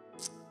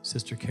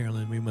 Sister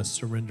Carolyn, we must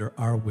surrender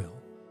our will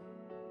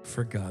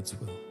for God's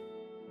will.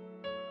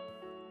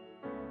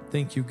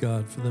 Thank you,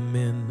 God, for the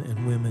men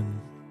and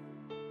women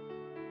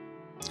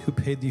who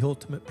paid the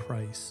ultimate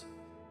price,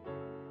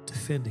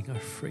 defending our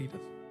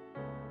freedom.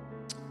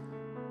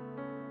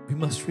 We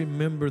must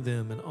remember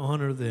them and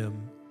honor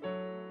them.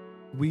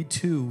 We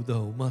too,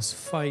 though, must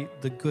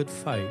fight the good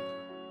fight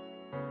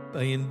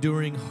by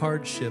enduring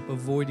hardship,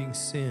 avoiding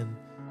sin,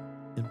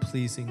 and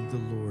pleasing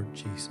the Lord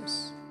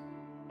Jesus.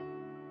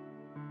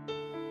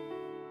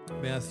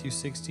 Matthew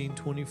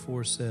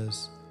 16:24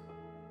 says,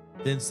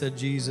 Then said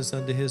Jesus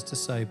unto his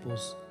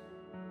disciples,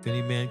 If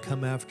any man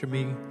come after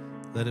me,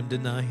 let him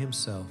deny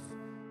himself,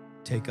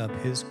 take up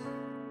his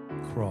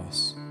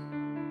cross.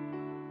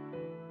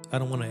 I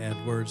don't want to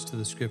add words to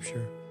the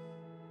scripture,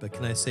 but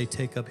can I say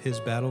take up his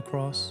battle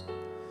cross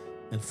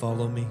and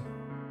follow me?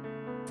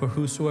 For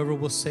whosoever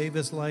will save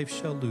his life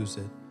shall lose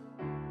it.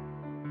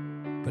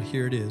 But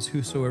here it is,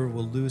 whosoever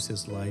will lose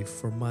his life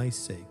for my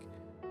sake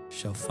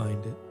shall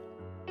find it.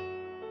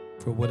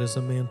 For what is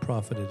a man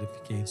profited if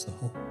he gains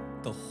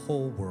the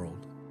whole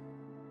world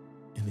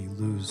and he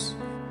lose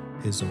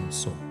his own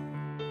soul?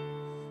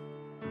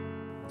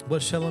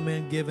 What shall a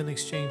man give in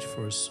exchange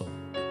for his soul?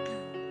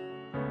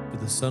 For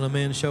the Son of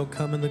Man shall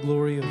come in the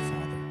glory of the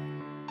Father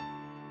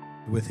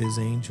with his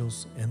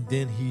angels, and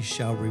then he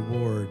shall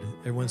reward,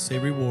 everyone say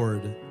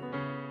reward,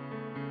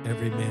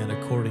 every man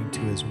according to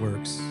his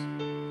works.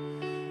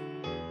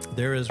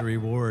 There is a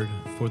reward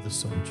for the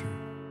soldier.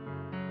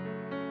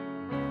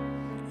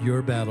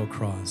 Your battle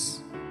cross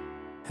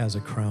has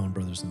a crown,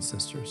 brothers and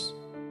sisters.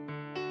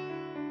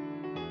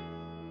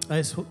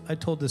 I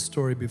told this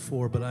story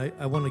before, but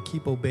I want to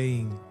keep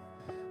obeying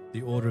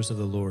the orders of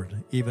the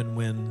Lord, even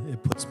when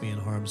it puts me in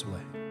harm's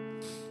way.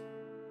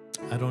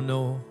 I don't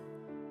know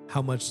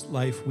how much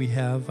life we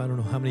have. I don't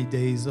know how many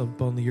days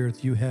upon the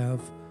earth you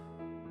have.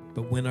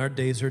 But when our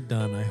days are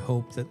done, I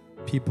hope that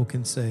people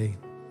can say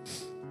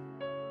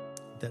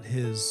that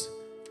his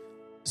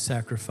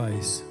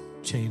sacrifice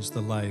changed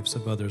the lives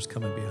of others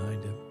coming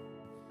behind him.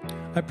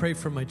 I pray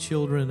for my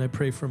children. I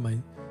pray for my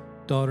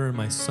daughter and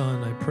my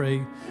son. I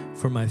pray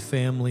for my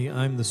family.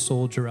 I'm the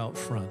soldier out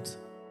front.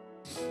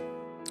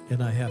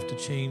 And I have to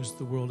change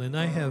the world. And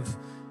I have,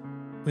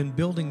 when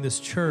building this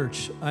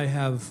church, I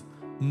have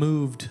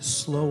moved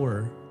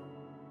slower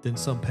than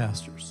some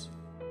pastors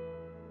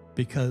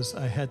because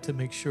I had to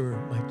make sure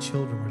my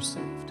children were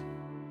saved.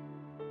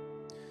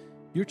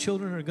 Your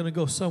children are going to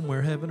go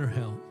somewhere, heaven or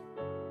hell.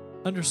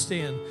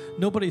 Understand,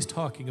 nobody's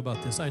talking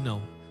about this. I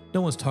know.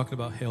 No one's talking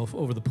about hell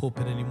over the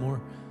pulpit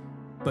anymore.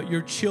 But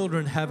your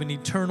children have an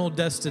eternal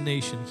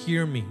destination.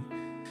 Hear me.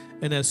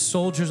 And as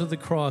soldiers of the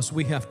cross,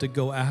 we have to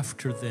go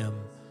after them.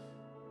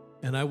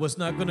 And I was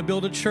not going to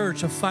build a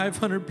church of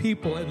 500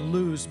 people and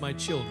lose my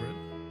children.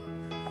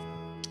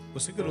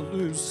 Wasn't going to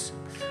lose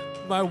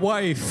my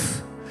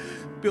wife.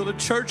 Build a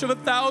church of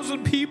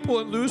 1,000 people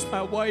and lose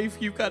my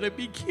wife. You got to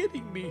be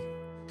kidding me.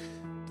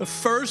 The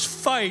first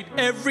fight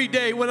every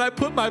day when I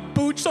put my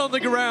boots on the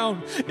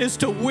ground is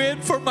to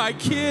win for my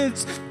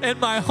kids and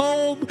my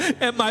home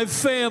and my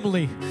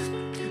family.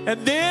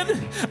 And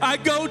then I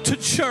go to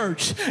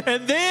church.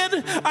 And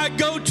then I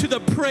go to the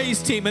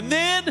praise team. And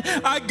then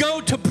I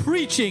go to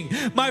preaching.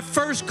 My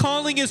first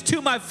calling is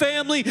to my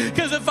family,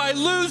 because if I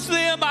lose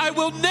them, I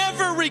will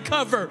never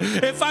recover.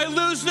 If I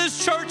lose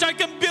this church, I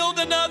can build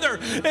another.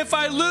 If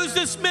I lose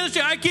this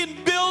ministry, I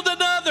can build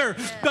another.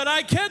 But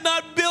I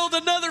cannot build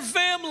another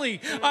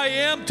family. I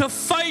am to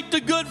fight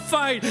the good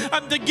fight.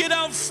 I'm to get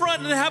out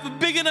front and have a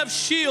big enough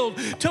shield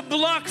to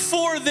block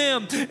for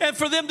them and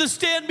for them to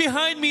stand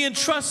behind me and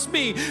trust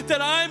me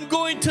that I'm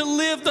going to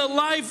live the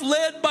life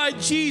led by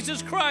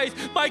Jesus Christ,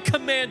 my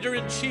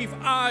commander-in-chief.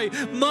 I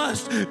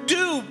must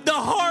do the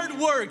hard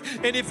work.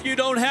 And if you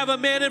don't have a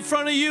man in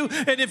front of you,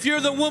 and if you're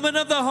the woman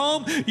of the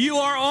home, you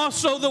are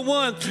also the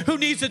one who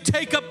needs to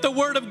take up the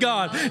word of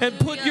God and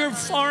put your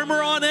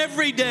armor on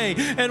every day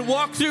and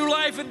walk through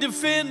life and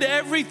defend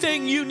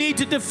everything you need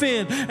to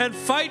defend and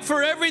fight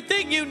for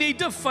everything you need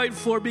to fight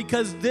for,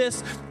 because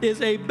this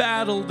is a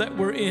battle that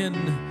we're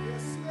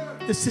in.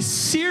 This is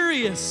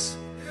serious.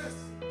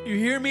 You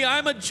hear me?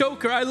 I'm a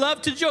joker. I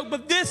love to joke,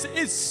 but this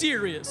is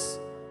serious.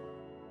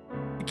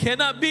 It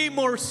cannot be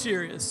more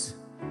serious.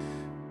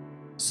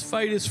 This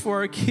fight is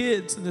for our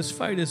kids, and this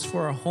fight is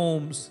for our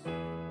homes.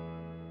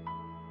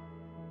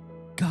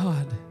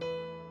 God,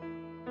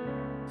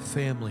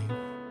 family,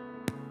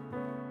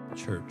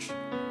 church.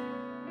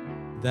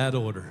 That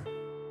order.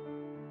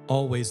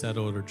 Always that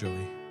order,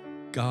 Joey.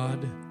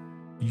 God,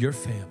 your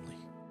family,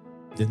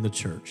 then the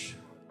church.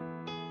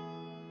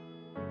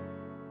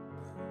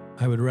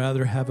 I would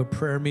rather have a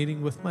prayer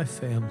meeting with my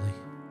family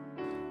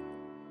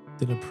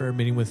than a prayer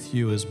meeting with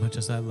you, as much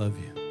as I love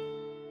you.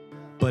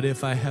 But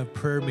if I have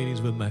prayer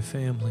meetings with my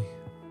family,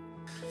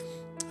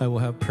 I will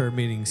have prayer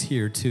meetings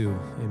here too.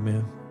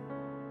 Amen.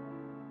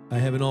 I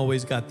haven't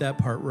always got that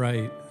part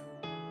right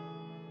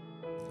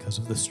because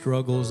of the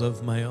struggles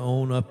of my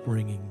own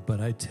upbringing. But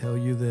I tell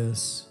you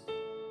this,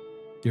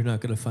 you're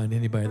not going to find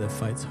anybody that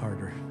fights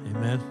harder.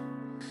 Amen.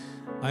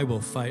 I will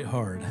fight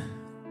hard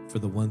for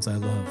the ones I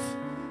love,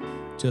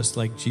 just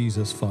like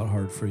Jesus fought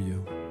hard for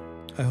you.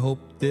 I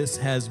hope this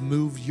has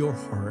moved your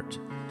heart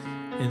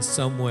in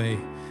some way,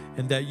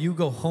 and that you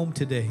go home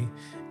today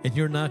and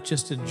you're not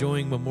just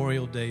enjoying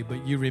Memorial Day,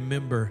 but you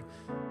remember,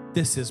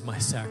 this is my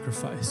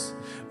sacrifice.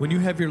 When you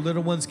have your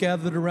little ones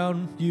gathered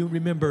around you,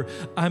 remember,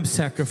 I'm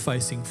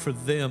sacrificing for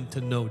them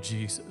to know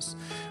Jesus.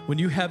 When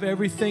you have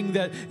everything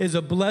that is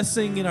a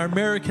blessing in our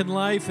American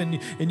life,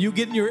 and you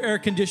get in your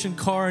air-conditioned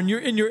car and you're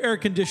in your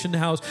air-conditioned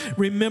house,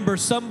 remember,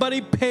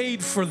 somebody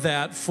paid for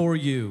that for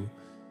you.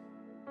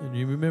 And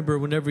you remember,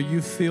 whenever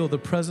you feel the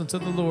presence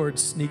of the Lord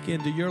sneak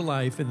into your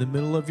life in the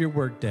middle of your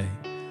workday,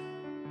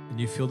 and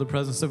you feel the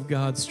presence of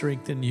God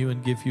strengthen you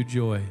and give you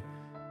joy,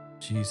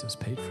 Jesus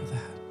paid for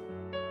that.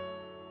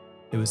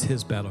 It was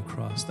his battle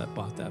cross that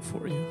bought that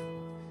for you.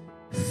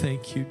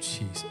 Thank you,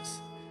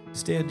 Jesus.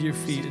 Stand to your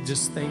feet and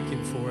just thank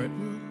him for it.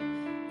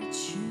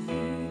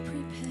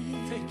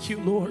 Thank you,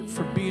 Lord,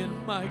 for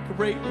being my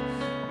great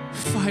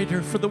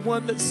fighter, for the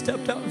one that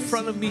stepped out in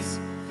front of me,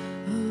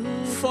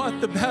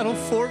 fought the battle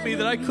for me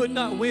that I could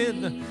not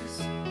win.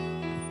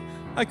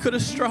 I could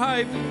have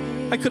strived,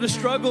 I could have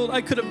struggled,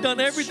 I could have done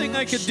everything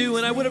I could do,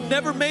 and I would have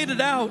never made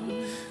it out.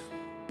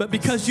 But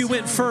because you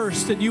went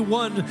first and you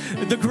won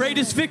the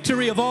greatest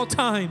victory of all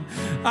time,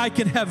 I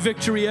can have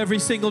victory every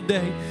single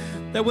day.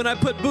 That when I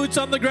put boots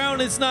on the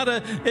ground, it's not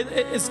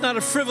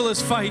a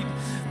frivolous fight,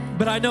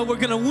 but I know we're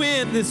going to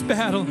win this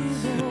battle.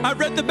 I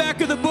read the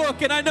back of the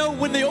book, and I know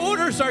when the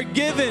orders are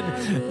given,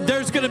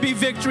 there's going to be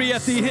victory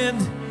at the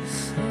end.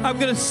 I'm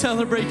going to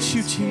celebrate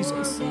you,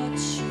 Jesus.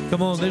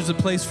 Come on, there's a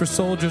place for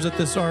soldiers at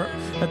this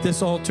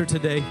altar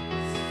today.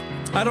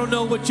 I don't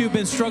know what you've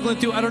been struggling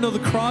through. I don't know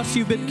the cross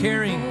you've been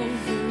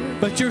carrying,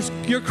 but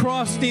your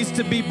cross needs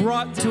to be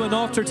brought to an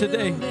altar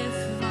today.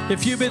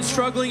 If you've been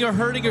struggling or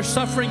hurting or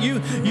suffering, you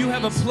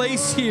have a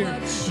place here.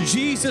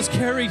 Jesus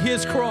carried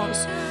his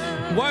cross.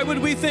 Why would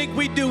we think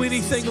we'd do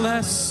anything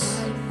less?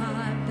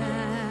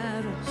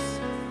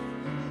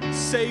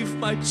 Save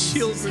my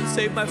children,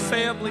 save my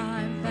family.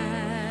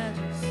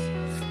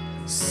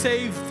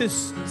 Save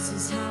this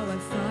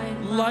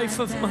life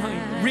of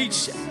mine.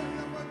 Reach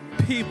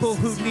people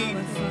who need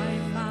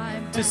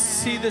to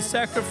see the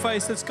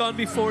sacrifice that's gone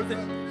before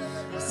them.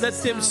 Let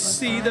them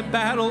see the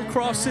battle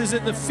crosses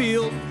in the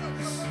field.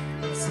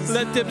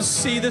 Let them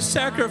see the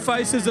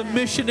sacrifices of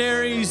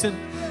missionaries and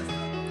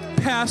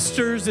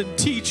pastors and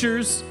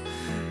teachers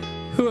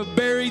who have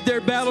buried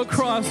their battle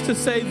cross to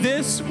say,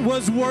 this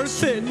was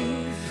worth it.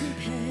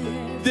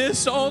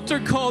 This altar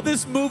call,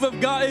 this move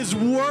of God is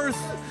worth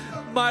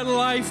my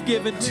life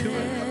given to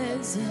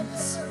it.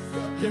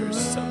 There is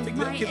something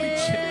that can be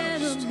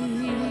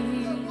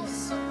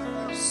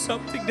changed.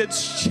 Something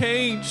that's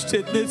changed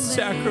in this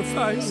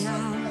sacrifice.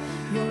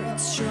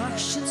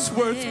 It's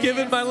worth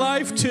giving my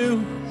life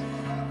to.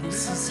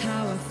 It's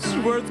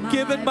worth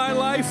giving my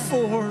life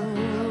for.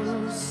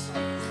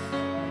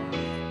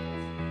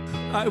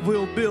 I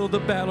will build a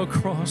battle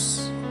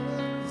cross,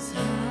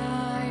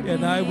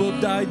 and I will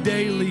die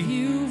daily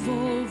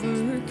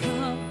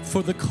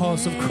for the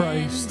cause of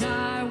Christ.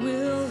 Yes,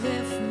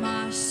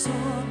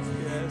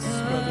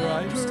 brother,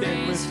 I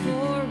stand with you.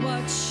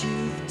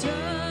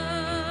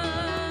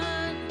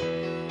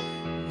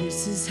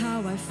 This is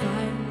how I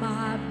fight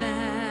my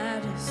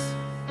battles.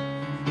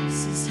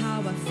 This is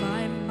how I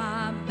fight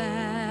my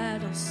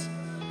battles.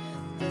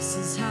 This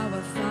is how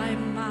I fight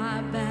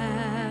my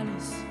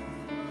battles.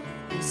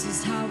 This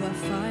is how I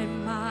fight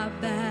my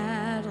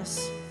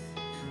battles.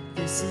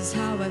 This is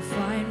how I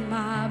fight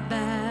my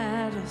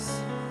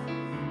battles.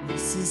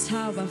 This is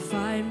how I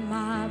fight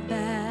my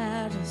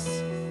battles.